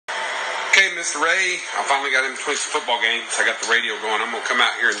Okay, Mr. Ray, I finally got in between some football games. I got the radio going. I'm going to come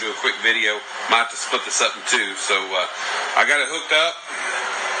out here and do a quick video. Might have to split this up in two. So I got it hooked up.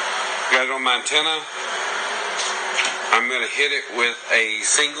 Got it on my antenna. I'm going to hit it with a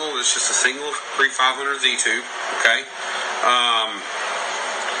single. It's just a single 3500 Z2. Okay.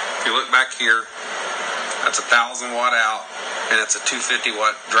 If you look back here, that's a 1000 watt out, and it's a 250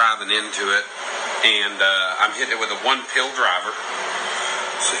 watt driving into it. And I'm hitting it with a 1-pill driver.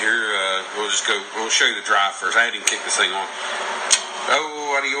 So here, we'll show you the drive first. I hadn't even kicked this thing on.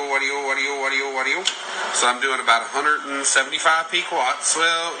 Oh, audio. So I'm doing about 175 peak watts.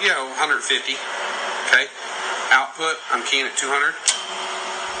 Well, 150. Okay. Output, I'm keying at 200.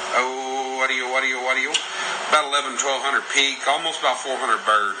 Oh, audio. About 1200 peak, almost about 400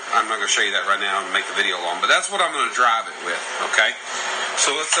 bird. I'm not going to show you that right now and make the video long, but that's what I'm going to drive it with. Okay.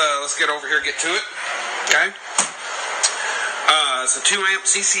 So let's get over here, get to it. Okay. It's a 2 amp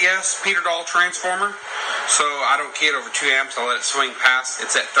CCS Peter Dahl transformer, so I don't key it over 2 amps. I let it swing past.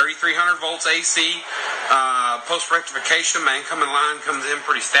 It's at 3300 volts AC. Post rectification, my incoming line comes in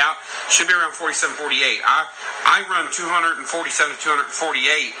pretty stout. Should be around 47, 48. I run 247 to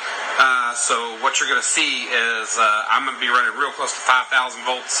 248. So what you're going to see is I'm going to be running real close to 5,000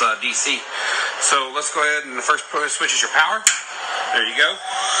 volts DC. So let's go ahead and the first switch is your power. There you go.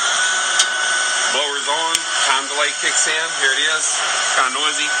 Blower's on, time delay kicks in, here it is, it's kind of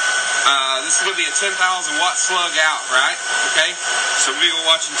noisy. This is going to be a 10,000 watt slug out, right? Okay, so we're going to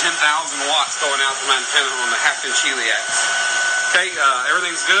be watching 10,000 watts going out to my antenna on the half-inch heliacs. Okay,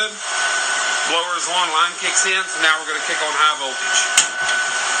 everything's good, blower's on, line kicks in, so now we're going to kick on high voltage.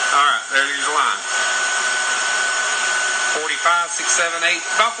 Alright, there's your line. 45, 6, 7, 8,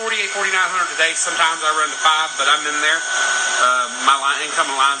 about 48, 4900 today. Sometimes I run to 5, but I'm in there. My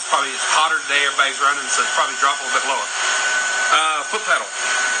incoming line's probably hotter today. Everybody's running, so it's probably dropped a little bit lower. Foot pedal.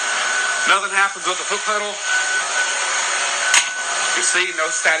 Nothing happens with the foot pedal. You see,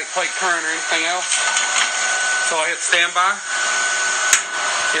 no static plate current or anything else. So I hit standby.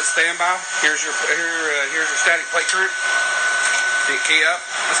 Hit standby. Here's your static plate current. Hit key up.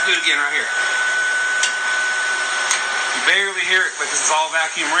 Let's do it again right here. You barely hear it because it's all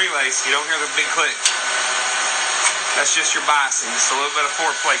vacuum relay, so you don't hear the big click. That's just your biasing, just a little bit of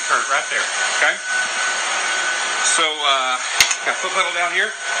 4-plate current right there, okay? So, got foot pedal down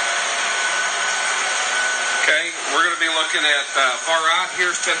here. Okay, we're going to be looking at far right.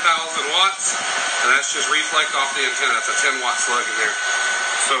 Here's 10,000 watts, and that's just reflect off the antenna. That's a 10-watt slug in there.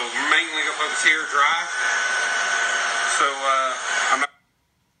 So, mainly going to focus here, drive. So, I'm not...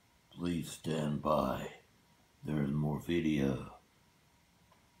 Please stand by. There's more video.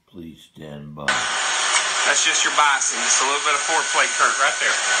 Please stand by. That's just your biasing, just a little bit of 4-plate current right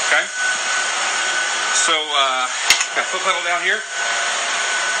there, okay? So, got foot pedal down here.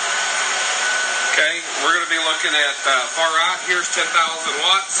 Okay, we're going to be looking at far right. Here's 10,000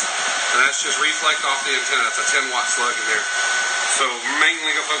 watts, and that's just reflect off the antenna. That's a 10-watt slug in there. So, mainly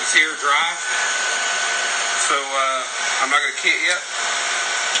going to focus here, drive. So, I'm not going to key it yet.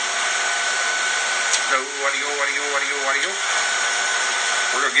 No, audio.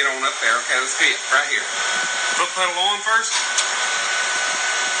 We're going to get on up there. Okay, let's see it right here. Foot pedal on first.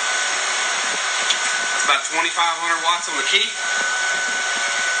 That's about 2,500 watts on the key.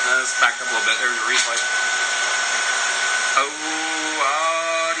 Let's back up a little bit. There's a replay. Oh,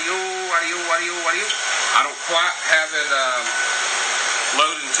 audio. I don't quite have it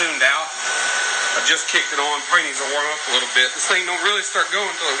loaded and tuned out. I just kicked it on. Probably needs to warm up a little bit. This thing don't really start going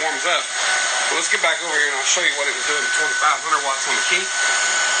until it warms up. Well, let's get back over here and I'll show you what it was doing at 2,500 watts on the key.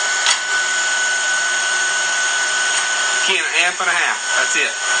 Key and an amp and a half. That's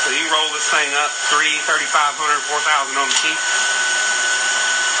it. So you can roll this thing up 3, 3,500, 4,000 on the key.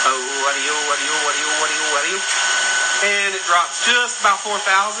 Oh, audio. And it drops just about 4,000.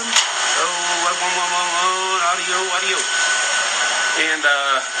 Oh, audio. And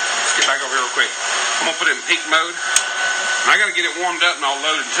let's get back over here real quick. I'm going to put it in peak mode. I got to get it warmed up and I'll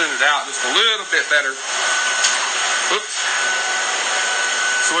load it and tune it out just a little bit better. Oops.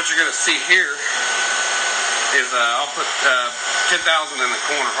 So what you're going to see here is I'll put 10,000 in the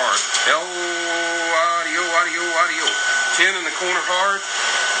corner hard. Audio. 10 in the corner hard.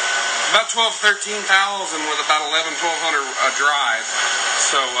 About 12,000, 13,000 with about 11,000, 1,200 drive.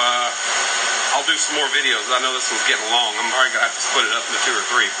 So I'll do some more videos. I know this one's getting long. I'm probably going to have to split it up into 2 or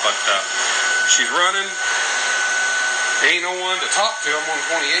 3. But she's running. Ain't no one to talk to. I'm on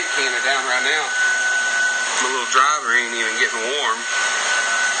 28 keying it down right now. My little driver ain't even getting warm.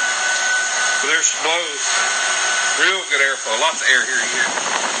 But there she blows. Real good airflow. Lots of air here.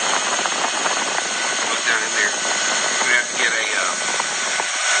 Look down in there. We have to get a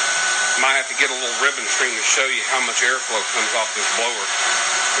Might have to get a little ribbon string to show you how much airflow comes off this blower.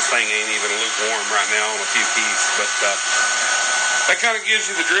 This thing ain't even lukewarm right now on a few keys, but that kind of gives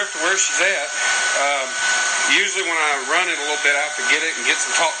you the drift of where she's at. Usually when I run it a little bit, I have to get it and get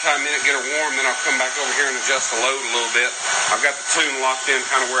some talk time in it, get her warm, then I'll come back over here and adjust the load a little bit. I've got the tune locked in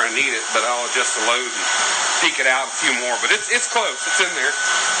kind of where I need it, but I'll adjust the load and peak it out a few more. But it's close. It's in there.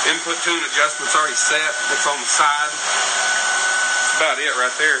 Input tune adjustment's already set. It's on the side. That's about it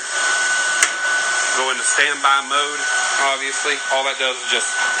right there. Go into standby mode, obviously. All that does is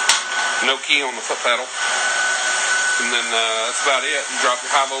just no key on the foot pedal. And then that's about it. You drop your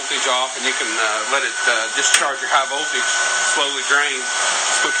high voltage off, and you can let it discharge your high voltage, slowly drain.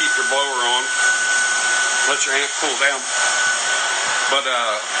 Still keep your blower on. Let your amp cool down. But